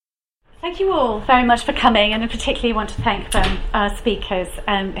Thank you all very much for coming, and I particularly want to thank our speakers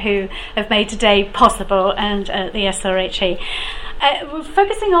who have made today possible, and the SRHE. We're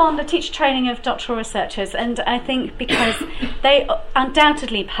focusing on the teacher training of doctoral researchers, and I think because they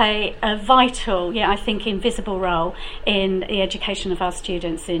undoubtedly play a vital, I think invisible role in the education of our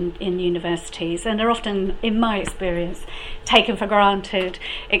students in universities, and are often, in my experience, taken for granted,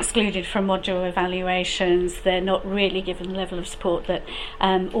 excluded from module evaluations. They're not really given the level of support that,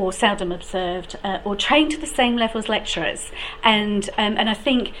 or seldom observed, or trained to the same level as lecturers. And I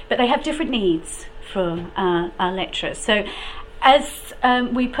think, but they have different needs from our lecturers. So as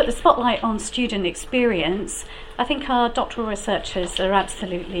we put the spotlight on student experience, I think our doctoral researchers are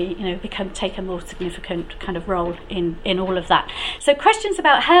absolutely, take a more significant kind of role in all of that. So questions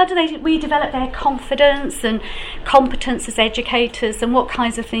about how do we develop their confidence and competence as educators, and what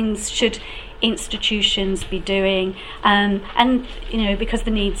kinds of things should institutions be doing, and because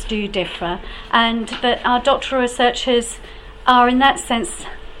the needs do differ, but our doctoral researchers are in that sense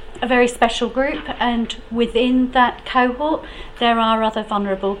a very special group, and within that cohort there are other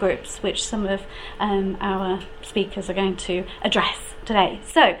vulnerable groups which some of our speakers are going to address today.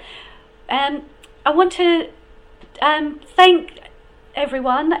 So I want to thank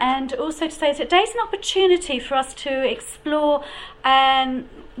everyone, and also to say today's an opportunity for us to explore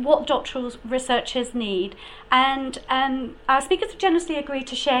what doctoral researchers need, and our speakers have generously agreed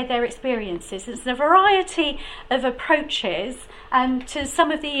to share their experiences. It's a variety of approaches to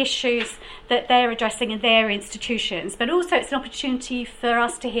some of the issues that they're addressing in their institutions, but also it's an opportunity for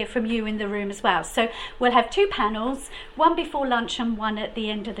us to hear from you in the room as well. So we'll have two panels, one before lunch and one at the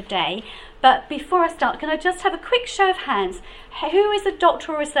end of the day. But before I start, can I just have a quick show of hands? Who is a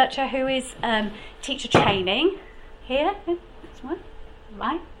doctoral researcher who is teacher training? Here? That's one.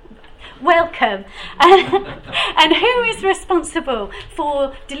 Right. Welcome. And who is responsible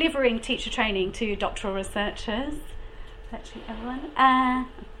for delivering teacher training to doctoral researchers? Actually, everyone.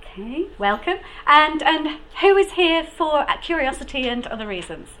 Okay, welcome. And who is here for curiosity and other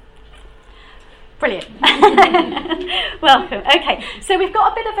reasons? Brilliant. Welcome. Okay, so we've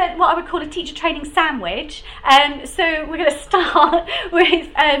got a bit of what I would call a teacher training sandwich. So we're going to start with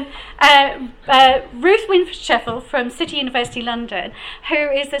Ruth Wincheffel from City University London, who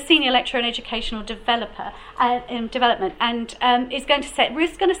is a senior lecturer and educational developer in development, and Ruth's going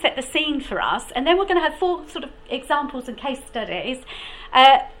to set the scene for us, and then we're going to have four sort of examples and case studies.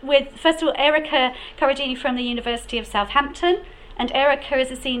 With first of all, Erica Corradini from the University of Southampton. And Erica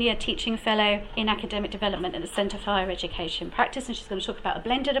is a senior teaching fellow in academic development at the Centre for Higher Education Practice, and she's going to talk about a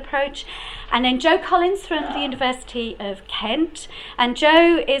blended approach. And then Jo Collins from the University of Kent. And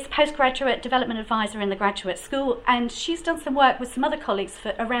Jo is postgraduate development advisor in the Graduate School, and she's done some work with some other colleagues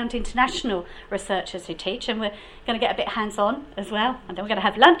around international researchers who teach, and we're going to get a bit hands-on as well, and then we're going to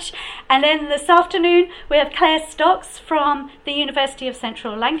have lunch. And then this afternoon we have Claire Stocks from the University of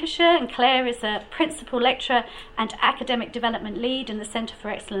Central Lancashire, and Claire is a principal lecturer and academic development lead in the Centre for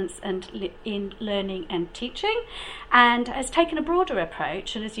Excellence in Learning and Teaching, and has taken a broader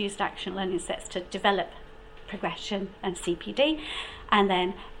approach and has used action learning sets to develop progression and CPD. And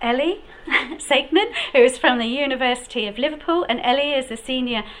then Ellie Seigman, who is from the University of Liverpool, and Ellie is a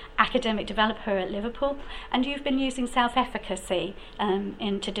senior academic developer at Liverpool, and you've been using self-efficacy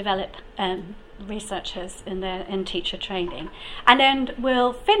to develop researchers in teacher training. And then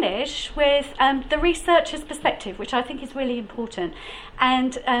we'll finish with the researcher's perspective, which I think is really important.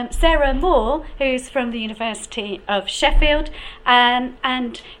 And Sarah Moore, who's from the University of Sheffield,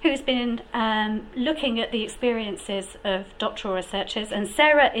 and who's been looking at the experiences of doctoral researchers. And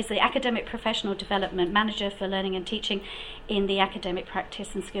Sarah is the Academic Professional Development Manager for Learning and Teaching in the Academic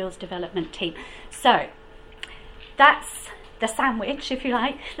Practice and Skills Development team. So that's the sandwich, if you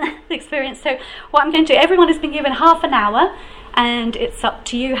like, the experience. So what I'm going to do, everyone has been given half an hour, and it's up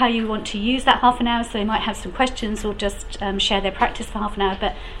to you how you want to use that half an hour. So they might have some questions or just share their practice for half an hour,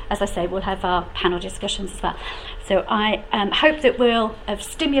 but as I say, we'll have our panel discussions as well. So I hope that we'll have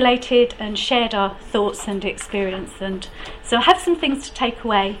stimulated and shared our thoughts and experience, and so have some things to take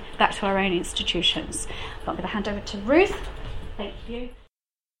away back to our own institutions. But I'm going to hand over to Ruth. Thank you.